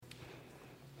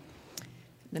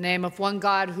In the name of one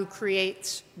God who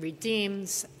creates,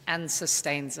 redeems, and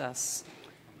sustains us.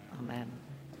 Amen.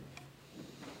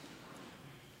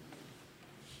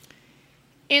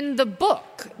 In the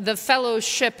book, The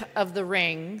Fellowship of the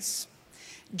Rings,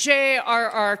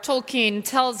 J.R.R. Tolkien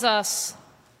tells us,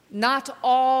 not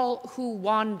all who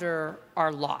wander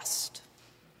are lost.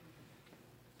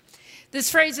 This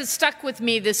phrase has stuck with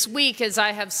me this week as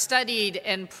I have studied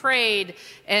and prayed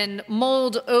and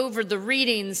mulled over the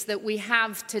readings that we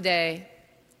have today.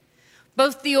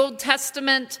 Both the Old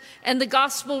Testament and the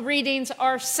Gospel readings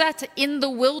are set in the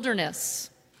wilderness.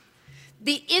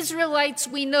 The Israelites,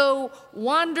 we know,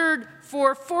 wandered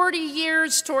for 40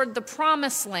 years toward the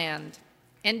Promised Land.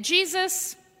 And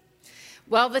Jesus,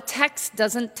 well, the text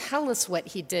doesn't tell us what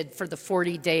he did for the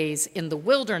 40 days in the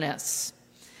wilderness.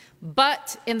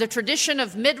 But in the tradition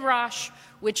of Midrash,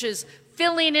 which is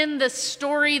filling in the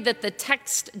story that the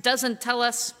text doesn't tell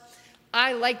us,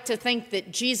 I like to think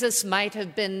that Jesus might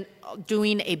have been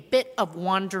doing a bit of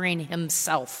wandering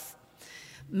himself.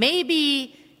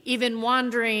 Maybe even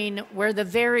wandering where the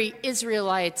very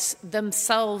Israelites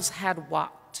themselves had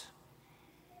walked.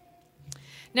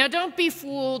 Now, don't be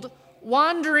fooled.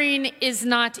 Wandering is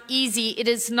not easy. It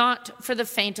is not for the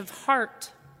faint of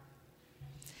heart.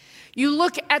 You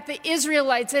look at the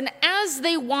Israelites, and as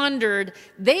they wandered,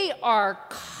 they are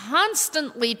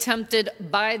constantly tempted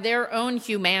by their own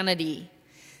humanity.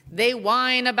 They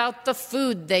whine about the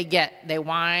food they get. They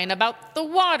whine about the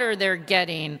water they're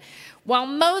getting. While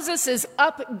Moses is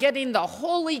up getting the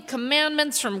holy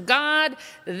commandments from God,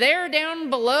 they're down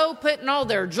below putting all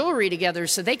their jewelry together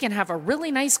so they can have a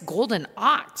really nice golden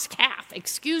calf.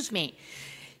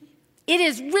 It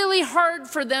is really hard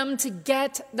for them to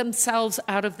get themselves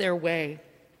out of their way.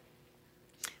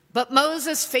 But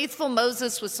Moses, faithful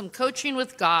Moses, with some coaching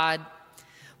with God,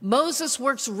 Moses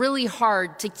works really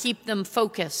hard to keep them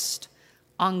focused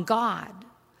on God,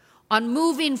 on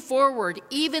moving forward,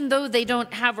 even though they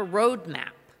don't have a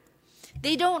roadmap.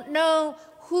 They don't know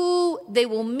who they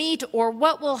will meet or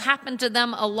what will happen to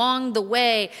them along the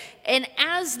way. And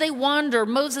as they wander,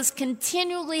 Moses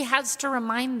continually has to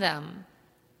remind them,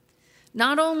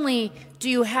 not only do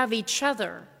you have each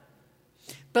other,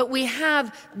 but we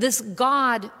have this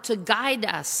God to guide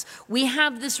us. We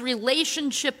have this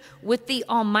relationship with the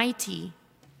Almighty.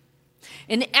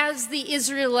 And as the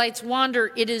Israelites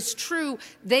wander, it is true,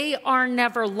 they are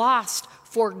never lost,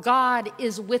 for God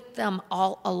is with them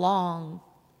all along.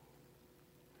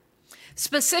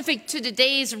 Specific to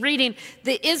today's reading,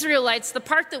 the Israelites, the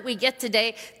part that we get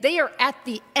today, they are at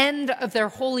the end of their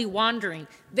holy wandering.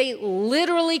 They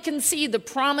literally can see the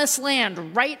promised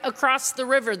land right across the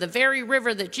river, the very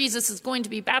river that Jesus is going to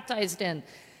be baptized in.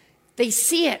 They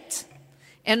see it.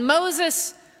 And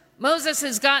Moses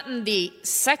has gotten the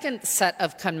second set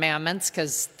of commandments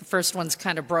because the first one's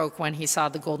kind of broke when he saw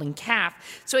the golden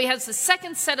calf. So he has the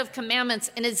second set of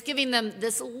commandments and is giving them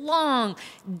this long,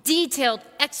 detailed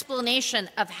explanation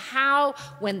of how,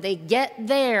 when they get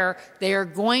there, they are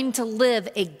going to live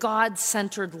a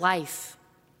God-centered life.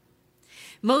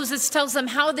 Moses tells them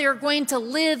how they are going to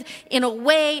live in a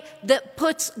way that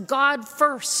puts God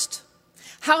first,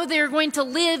 how they are going to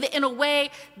live in a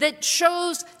way that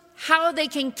shows how they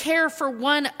can care for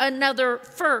one another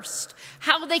first,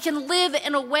 how they can live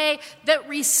in a way that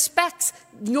respects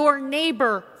your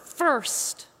neighbor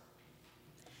first,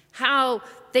 how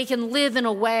they can live in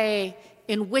a way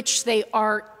in which they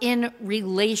are in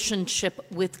relationship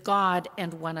with God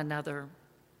and one another.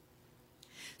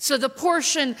 So the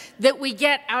portion that we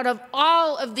get out of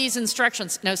all of these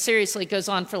instructions, no, seriously, it goes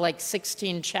on for like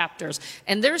 16 chapters.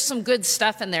 And there's some good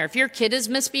stuff in there. If your kid is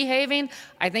misbehaving,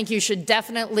 I think you should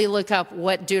definitely look up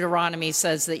what Deuteronomy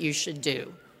says that you should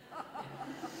do.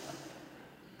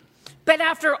 But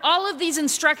after all of these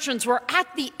instructions, we're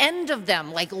at the end of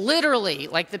them, like literally,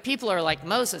 like the people are like,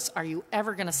 Moses, are you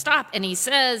ever going to stop? And he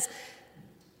says,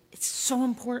 it's so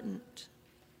important.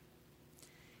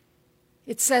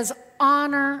 It says,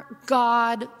 honor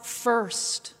God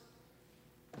first.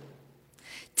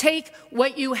 Take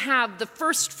what you have, the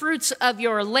first fruits of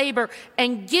your labor,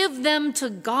 and give them to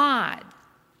God.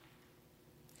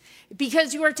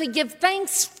 Because you are to give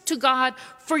thanks to God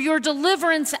for your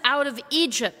deliverance out of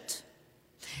Egypt.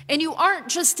 And you aren't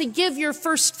just to give your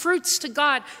first fruits to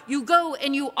God. You go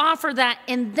and you offer that,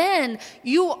 and then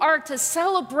you are to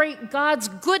celebrate God's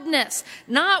goodness,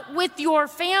 not with your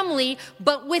family,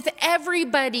 but with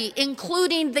everybody,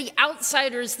 including the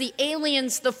outsiders, the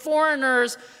aliens, the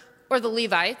foreigners, or the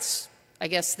Levites. I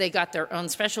guess they got their own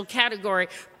special category.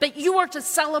 But you are to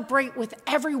celebrate with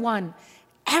everyone.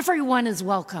 Everyone is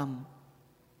welcome.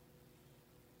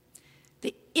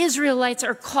 The Israelites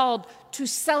are called to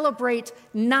celebrate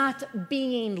not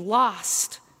being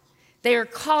lost. They are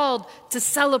called to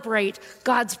celebrate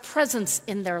God's presence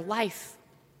in their life.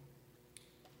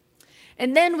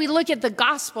 And then we look at the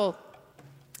gospel,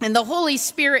 and the Holy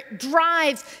Spirit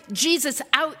drives Jesus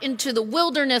out into the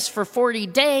wilderness for 40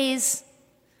 days.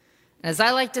 As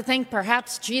I like to think,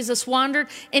 perhaps Jesus wandered.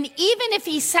 And even if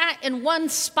he sat in one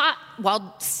spot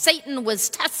while Satan was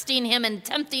testing him and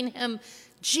tempting him,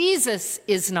 Jesus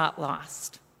is not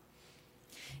lost.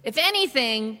 If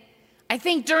anything, I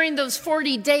think during those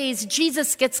 40 days,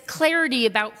 Jesus gets clarity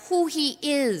about who he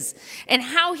is and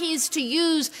how he's to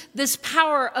use this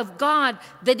power of God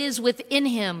that is within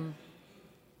him.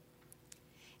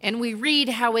 And we read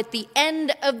how at the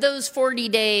end of those 40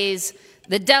 days,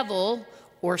 the devil,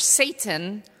 or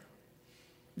Satan,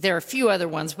 there are a few other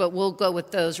ones, but we'll go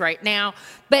with those right now,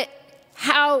 but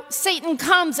how Satan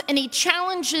comes and he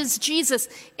challenges Jesus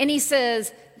and he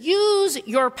says, use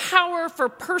your power for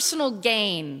personal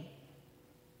gain.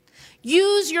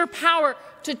 Use your power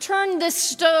to turn this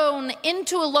stone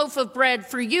into a loaf of bread,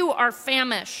 for you are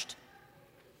famished.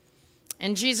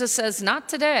 And Jesus says, not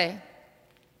today.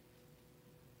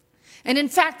 And in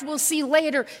fact, we'll see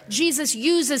later, Jesus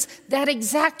uses that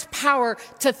exact power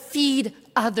to feed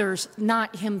others,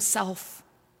 not himself.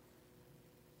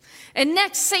 And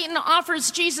next, Satan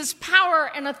offers Jesus power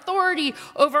and authority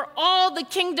over all the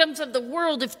kingdoms of the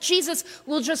world if Jesus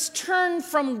will just turn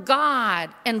from God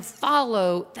and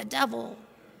follow the devil.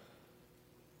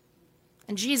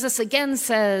 And Jesus again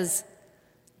says,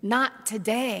 not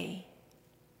today.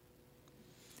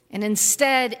 And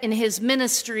instead, in his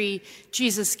ministry,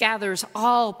 Jesus gathers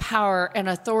all power and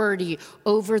authority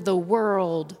over the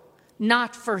world,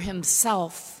 not for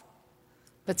himself,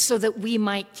 but so that we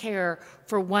might care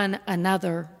for one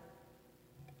another.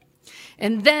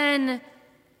 And then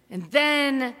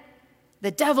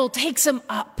the devil takes him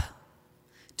up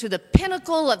to the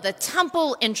pinnacle of the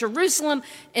temple in Jerusalem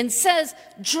and says,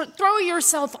 throw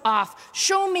yourself off.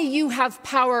 Show me you have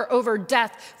power over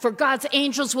death, for God's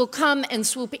angels will come and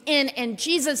swoop in. And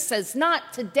Jesus says,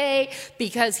 not today,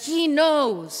 because he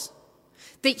knows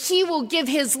that he will give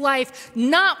his life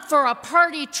not for a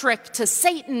party trick to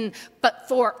Satan, but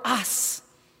for us.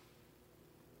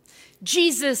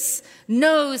 Jesus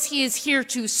knows he is here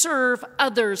to serve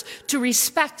others, to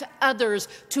respect others,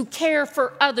 to care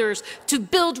for others, to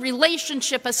build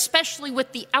relationship, especially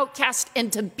with the outcast,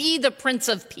 and to be the Prince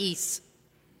of Peace.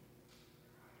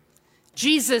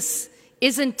 Jesus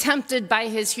isn't tempted by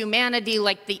his humanity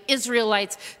like the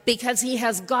Israelites because he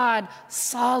has God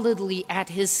solidly at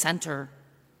his center.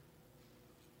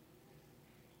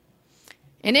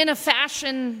 And in a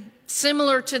fashion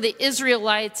similar to the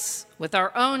Israelites, with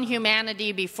our own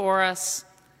humanity before us,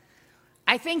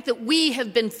 I think that we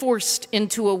have been forced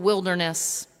into a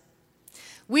wilderness.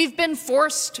 We've been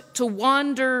forced to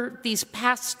wander these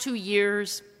past 2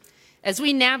 years as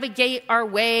we navigate our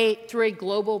way through a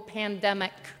global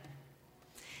pandemic.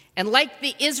 And like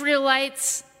the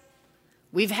Israelites,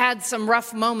 we've had some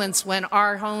rough moments when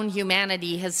our own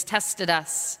humanity has tested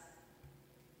us.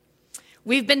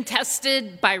 We've been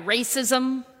tested by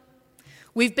racism.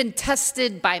 We've been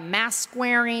tested by mask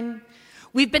wearing.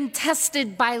 We've been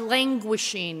tested by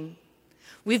languishing.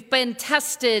 We've been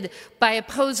tested by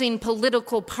opposing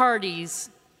political parties.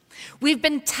 We've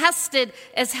been tested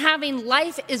as having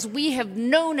life as we have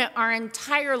known it our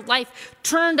entire life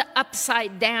turned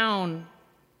upside down.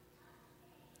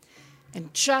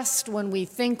 And just when we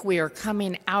think we are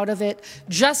coming out of it,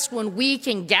 just when we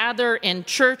can gather in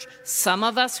church, some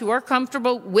of us who are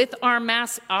comfortable with our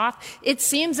masks off, it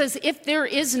seems as if there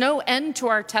is no end to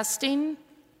our testing.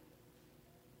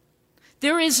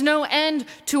 There is no end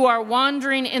to our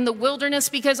wandering in the wilderness,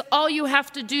 because all you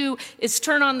have to do is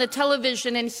turn on the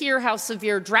television and hear how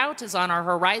severe drought is on our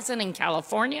horizon in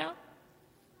California,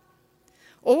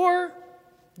 or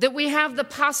that we have the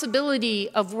possibility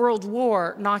of world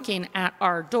war knocking at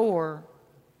our door.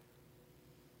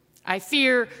 I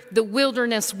fear the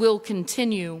wilderness will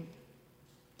continue.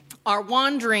 Our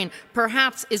wandering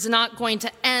perhaps is not going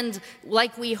to end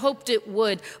like we hoped it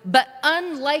would, but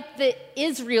unlike the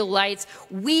Israelites,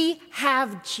 we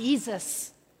have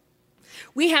Jesus.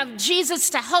 We have Jesus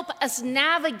to help us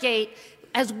navigate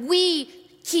as we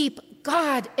keep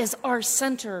God as our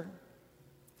center.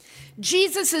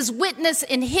 Jesus' witness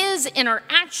in his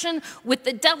interaction with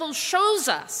the devil shows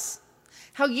us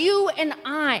how you and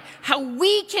I, how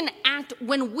we can act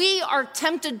when we are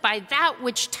tempted by that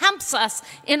which tempts us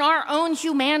in our own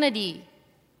humanity.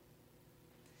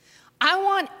 I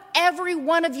want every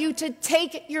one of you to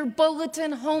take your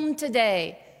bulletin home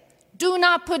today. Do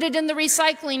not put it in the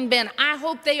recycling bin. I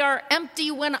hope they are empty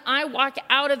when I walk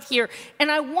out of here. And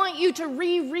I want you to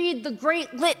reread the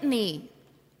great litany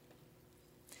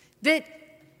that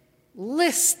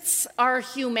lists our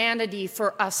humanity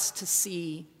for us to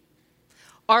see,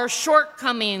 our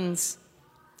shortcomings.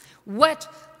 What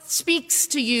speaks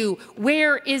to you?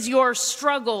 Where is your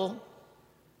struggle?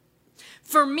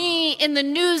 For me, in the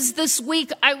news this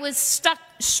week, I was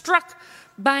struck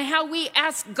by how we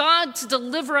ask God to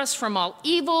deliver us from all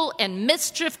evil and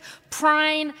mischief,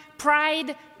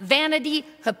 pride, vanity,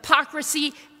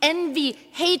 hypocrisy, envy,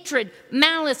 hatred,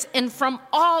 malice, and from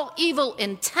all evil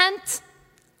intent.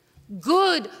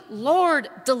 Good Lord,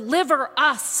 deliver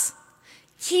us.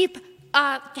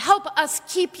 Help us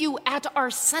keep you at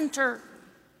our center.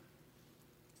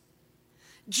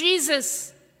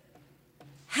 Jesus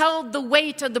held the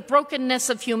weight of the brokenness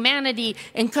of humanity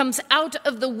and comes out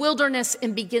of the wilderness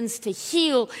and begins to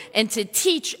heal and to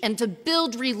teach and to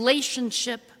build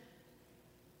relationship.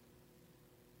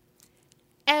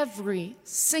 Every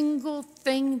single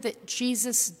thing that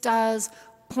Jesus does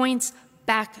points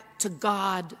back to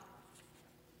God.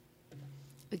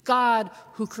 The God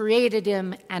who created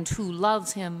him and who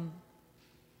loves him.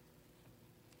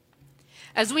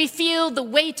 As we feel the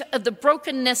weight of the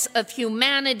brokenness of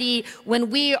humanity when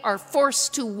we are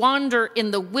forced to wander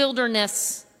in the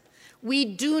wilderness, we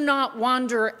do not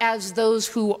wander as those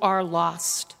who are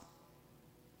lost.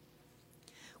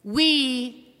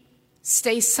 We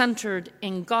stay centered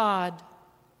in God.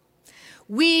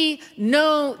 We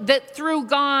know that through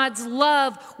God's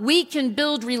love, we can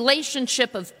build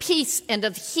relationship of peace and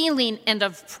of healing and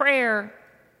of prayer.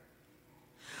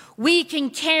 We can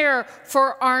care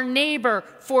for our neighbor,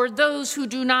 for those who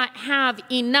do not have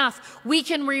enough. We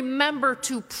can remember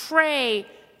to pray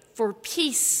for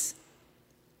peace.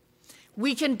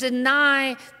 We can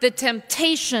deny the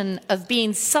temptation of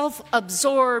being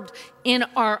self-absorbed in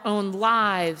our own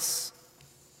lives.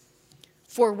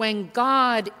 For when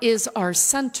God is our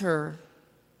center,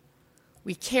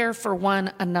 we care for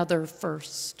one another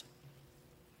first.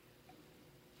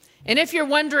 And if you're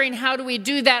wondering how do we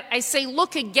do that, I say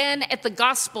look again at the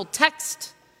gospel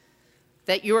text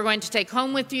that you are going to take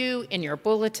home with you in your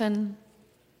bulletin.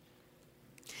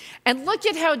 And look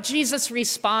at how Jesus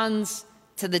responds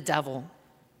to the devil.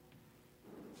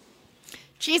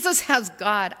 Jesus has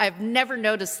God. I've never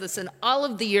noticed this in all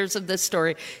of the years of this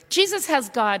story. Jesus has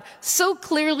God so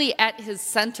clearly at his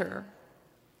center.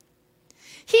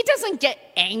 He doesn't get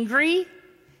angry.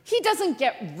 He doesn't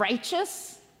get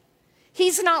righteous.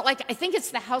 He's not like, I think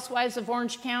it's the Housewives of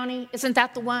Orange County. Isn't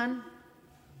that the one?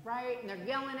 Right? And they're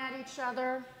yelling at each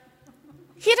other.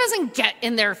 He doesn't get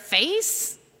in their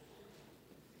face.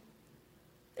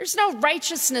 There's no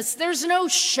righteousness. There's no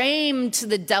shame to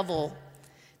the devil.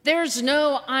 There's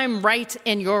no I'm right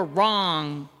and you're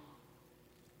wrong.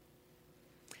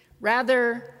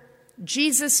 Rather,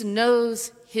 Jesus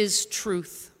knows his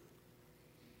truth.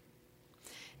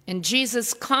 And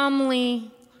Jesus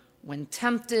calmly, when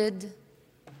tempted,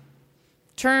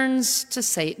 turns to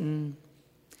Satan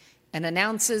and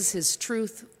announces his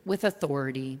truth with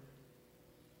authority.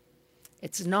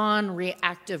 It's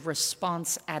non-reactive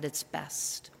response at its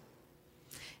best.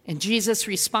 And Jesus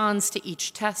responds to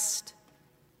each test,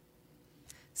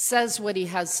 says what he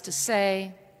has to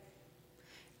say,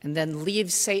 and then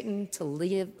leaves Satan to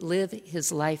live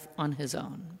his life on his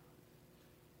own.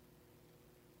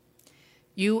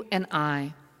 You and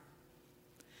I,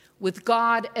 with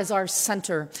God as our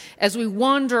center, as we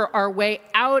wander our way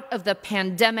out of the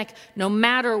pandemic, no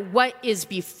matter what is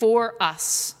before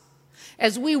us,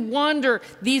 as we wander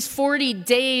these 40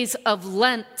 days of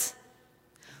Lent,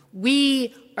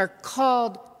 we are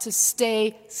called to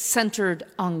stay centered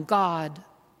on God.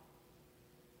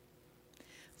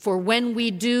 For when we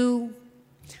do,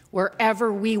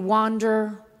 wherever we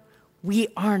wander, we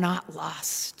are not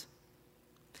lost.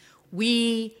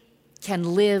 We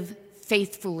can live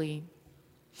faithfully.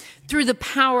 Through the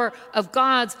power of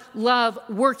God's love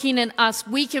working in us,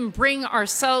 we can bring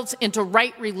ourselves into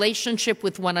right relationship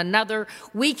with one another.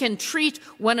 We can treat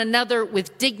one another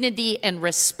with dignity and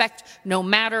respect, no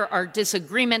matter our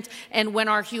disagreement. And when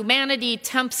our humanity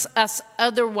tempts us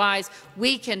otherwise,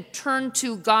 we can turn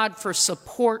to God for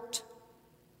support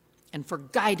and for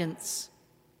guidance.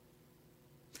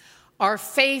 Our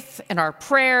faith and our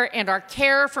prayer and our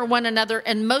care for one another,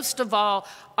 and most of all,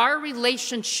 our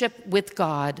relationship with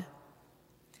God,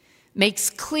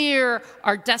 makes clear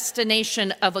our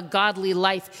destination of a godly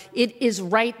life. It is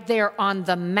right there on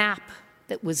the map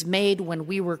that was made when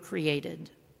we were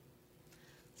created.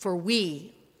 For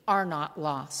we are not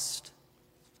lost.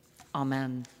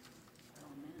 Amen.